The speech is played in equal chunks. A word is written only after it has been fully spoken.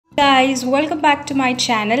Guys, welcome back to my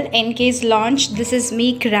channel NK's Launch. This is me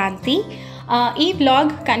Kranthi. ఈ vlog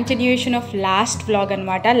continuation of last vlog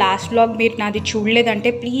అనమాట. Last vlog మీరు నాది చూడలేదంటే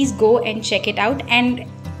please go and check it out. And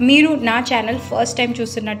మీరు నా channel first time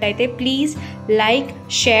చూస్తున్నట్టయితే please like,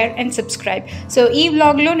 share and subscribe. So ఈ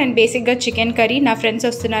వ్లాగ్లో నేను బేసిక్గా చికెన్ కర్రీ, నా ఫ్రెండ్స్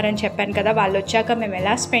వస్తున్నారని చెప్పాను కదా, వాళ్ళు వచ్చాక మేము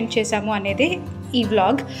ఎలా స్పెండ్ చేసాము అనేది ఈ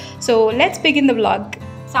vlog. So let's begin the vlog.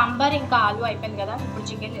 Sambar ఇంకా ఆలు అయిపోయింది కదా, ఇప్పుడు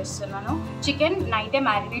చికెన్ చేస్తున్నాను. చికెన్ నైటే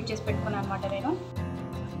మ్యారినేట్ చేసి పెట్టుకున్నాను అనమాట నేను.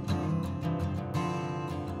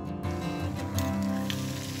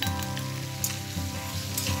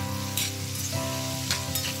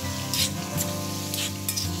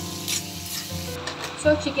 సో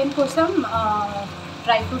చికెన్ కోసం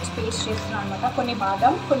డ్రై ఫ్రూట్స్ పేస్ట్ చేస్తున్నాను అనమాట. కొన్ని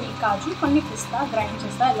బాదం, కొన్ని కాజు, కొన్ని పిస్తా గ్రైండ్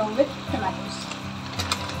చేస్తా అలాంగ్ విత్ టొమాటోస్.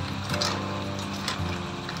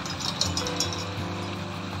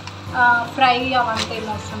 ఫ్రై అవంతా ఏం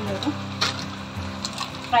అవసరం లేదు.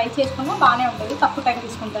 ఫ్రై చేసుకున్నా బాగానే ఉంటుంది, తక్కువ టైం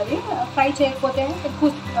తీసుకుంటుంది. ఫ్రై చేయకపోతే ఎక్కువ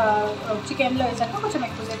చికెన్లో వేసాక కొంచెం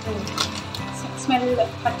ఎక్కువసేపు స్మెల్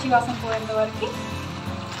పచ్చి వాసన పోయేంత వరకు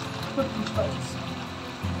ఉడికించుకోవాలి.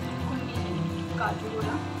 కొన్ని కాజు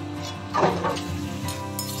కూడా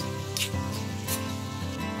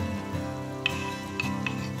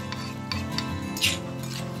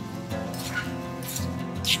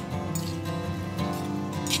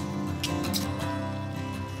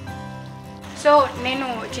సో నేను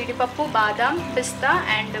జీడిపప్పు, బాదం, పిస్తా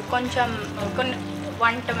అండ్ కొంచెం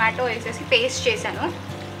 1 టొమాటో వేసేసి పేస్ట్ చేశాను.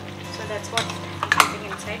 So that's what coming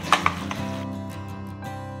inside.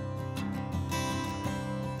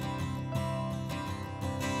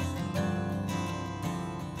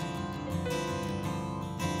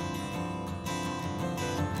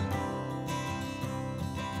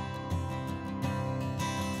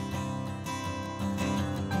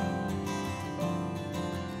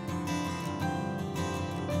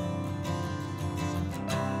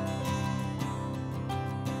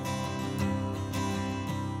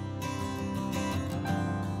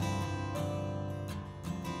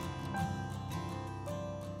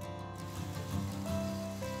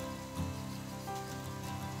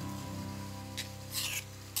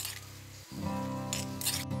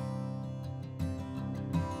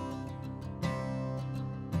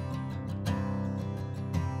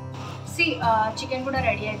 Chicken కూడా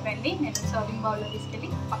రెడీ అయిపోయింది. నేను సర్వింగ్ బౌల్లో తీసుకెళ్ళి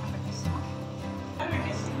పక్కన పెట్టేస్తాను.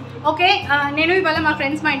 ఓకే, నేను ఇవాళ మా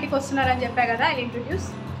ఫ్రెండ్స్ మా ఇంటికి వస్తున్నారని చెప్పా కదా. I introduce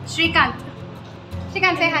Srikanth.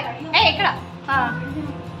 Srikanth say hi. ఎక్కడ?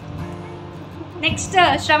 Next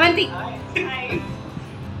Sravanthi.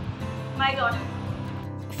 My God.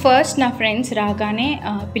 First నా ఫ్రెండ్స్ రాగానే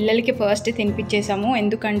పిల్లలకి ఫస్ట్ తినిపించేసాము.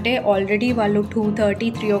 ఎందుకంటే ఆల్రెడీ వాళ్ళు 2:30,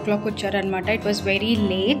 3 o'clock వచ్చారనమాట. It was very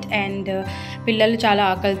late and పిల్లలు చాలా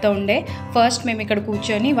ఆకలితో ఉండే. ఫస్ట్ మేము ఇక్కడ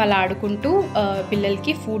కూర్చొని వాళ్ళు ఆడుకుంటూ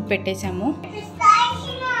పిల్లలకి ఫుడ్ పెట్టేసాము.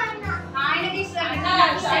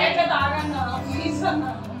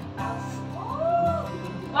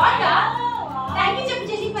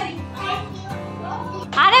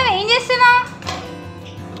 ఆరవ్ ఏం చేస్తున్నావు?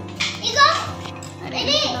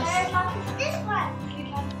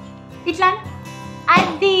 ఇట్లా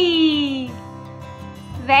అది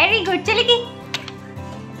వెరీ గుడ్. చెలికి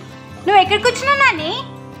నువ్వు ఎక్కడికి వచ్చినావు నాని?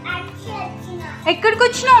 ఎక్కడికి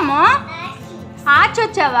వచ్చినావమ్మా? ఆర్చ్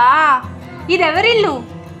వచ్చావా? ఇది ఎవరిల్లు?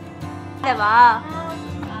 అదేవా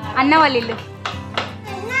అన్న వాళ్ళ ఇల్లు.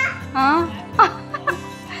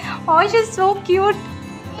 Voice is so cute.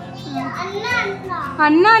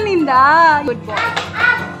 అన్నా నిందా? Good bye.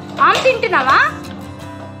 ఆమ్ తింటున్నావా?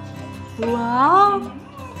 వావ్.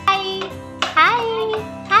 Hi hi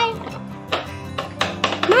hi.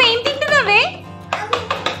 నువ్వేం తింటున్నావే?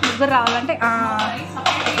 ముగ్గురు రావాలంటే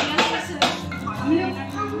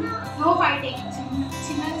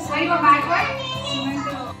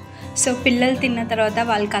సో పిల్లలు తిన్న తర్వాత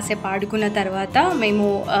వాళ్ళు కాసేపు ఆడుకున్న తర్వాత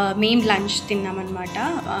మేము lunch తిన్నామన్నమాట.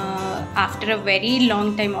 After a very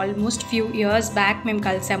long time, almost few years back మేము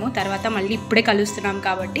కలిసాము. తర్వాత మళ్ళీ ఇప్పుడే కలుస్తున్నాం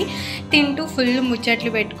కాబట్టి తింటూ ఫుల్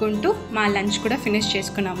ముచ్చట్లు పెట్టుకుంటూ మా లంచ్ కూడా ఫినిష్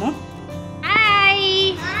చేసుకున్నాము. Hi,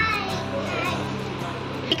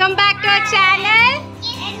 welcome back to our channel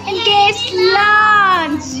NK's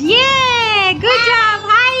Launch. Good job.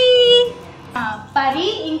 Hi. పరి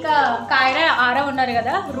ఇంకా కాయరా ఆరవ్ ఉన్నారు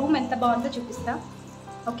కదా. రూమ్ ఎంత బాగుందో చూపిస్తా.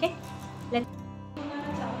 ఓకే,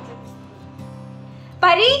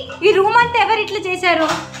 పరి ఈ రూమ్ అంతా ఎవరు ఇట్లా చేశారు?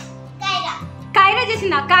 కాయరా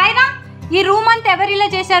చేసిందా? కాయరా ఈ రూమ్ అంతా ఎవరు ఇలా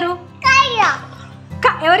చేశారు?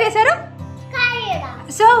 ఎవరు చేశారు?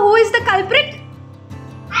 So who is the culprit?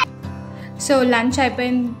 So lunch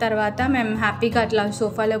అయిపోయిన తర్వాత మేము హ్యాపీగా అట్లా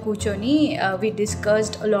సోఫాలో కూర్చొని we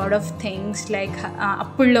discussed lot of things like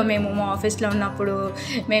అప్పుడులో మేము మా ఆఫీస్లో ఉన్నప్పుడు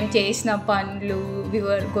మేము చేసిన పనులు, వి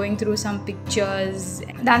were going through some pictures.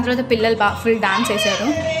 దాని తర్వాత పిల్లలు బాగా ఫుల్ డాన్స్ వేశారు.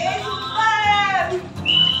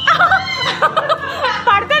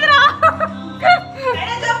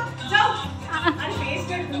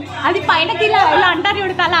 అది పైనకి ఇలా ఇలా అంటారు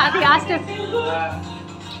చూడు తల, అది ఆ స్టెప్.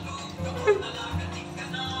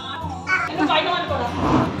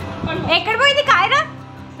 ఎక్కడ పోయింది కాయరా?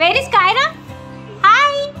 Where is కాయరా?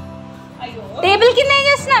 హాయ్. టేబుల్ కింద ఏం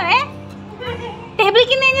చేస్తున్నావే? టేబుల్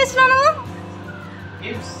కింద ఏం చేస్తున్నావు నువ్వు?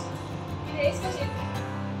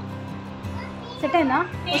 సెట్ అయినా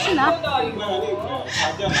వస్తుందా?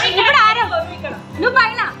 ఇప్పుడు ఆరవ్ నువ్వు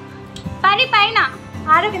పైన పైన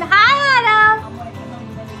ఆరవ్ కింద. Hi Aarav.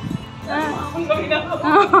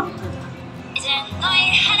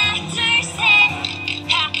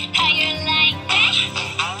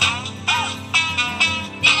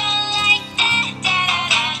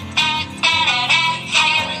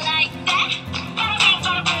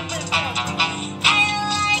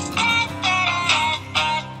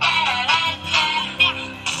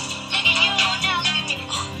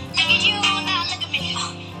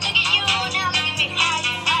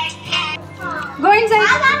 Go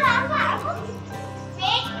inside.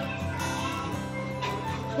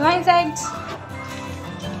 Go inside.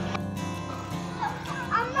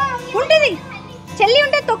 ఉంటుంది చెల్లి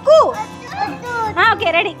ఉంటే తొక్కు. ఓకే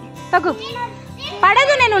రెడీ, తొక్కు.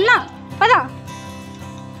 పడదు, నేను ఉన్నా. పదా.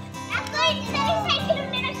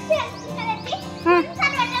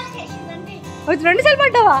 రెండు సార్లు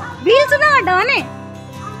పడ్డావా? వీల్స్ ఉన్నా పడ్డావానే?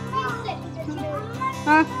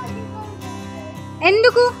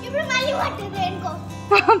 ఎందుకు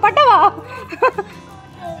పడ్డావా?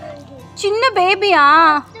 చిన్న బేబీయా,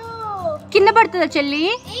 కింద పడుతుందా చెల్లి?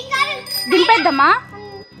 దింపేద్దామా?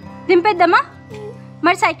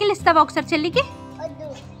 మరి సైకిల్ ఇస్తావా ఒకసారి చెల్లికి?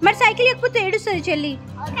 మరి సైకిల్ ఎక్కిపోతే ఏడుస్తుంది చెల్లి.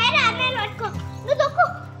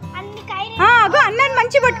 అగో అన్నాను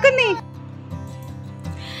మంచి పట్టుకుంది.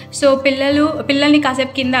 సో పిల్లల్ని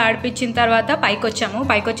కాసేపు కింద ఆడిపించిన తర్వాత పైకి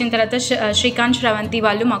వచ్చిన తర్వాత శ్రీకాంత్ శ్రవంతి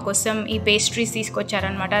వాళ్ళు మా కోసం ఈ pastries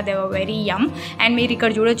తీసుకొచ్చారనమాట. They were very M. And మీరు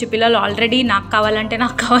ఇక్కడ చూడొచ్చు, పిల్లలు ఆల్రెడీ నాకు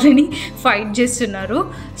కావాలని ఫైట్ చేస్తున్నారు.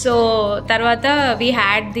 సో తర్వాత వీ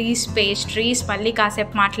హ్యాడ్ దీస్ పేస్ట్రీస్, మళ్ళీ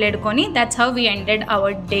కాసేపు మాట్లాడుకొని that's how we ended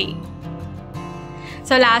hour day.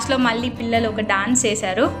 So లాస్ట్లో మళ్ళీ పిల్లలు ఒక డాన్స్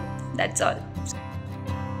చేశారు. That's all.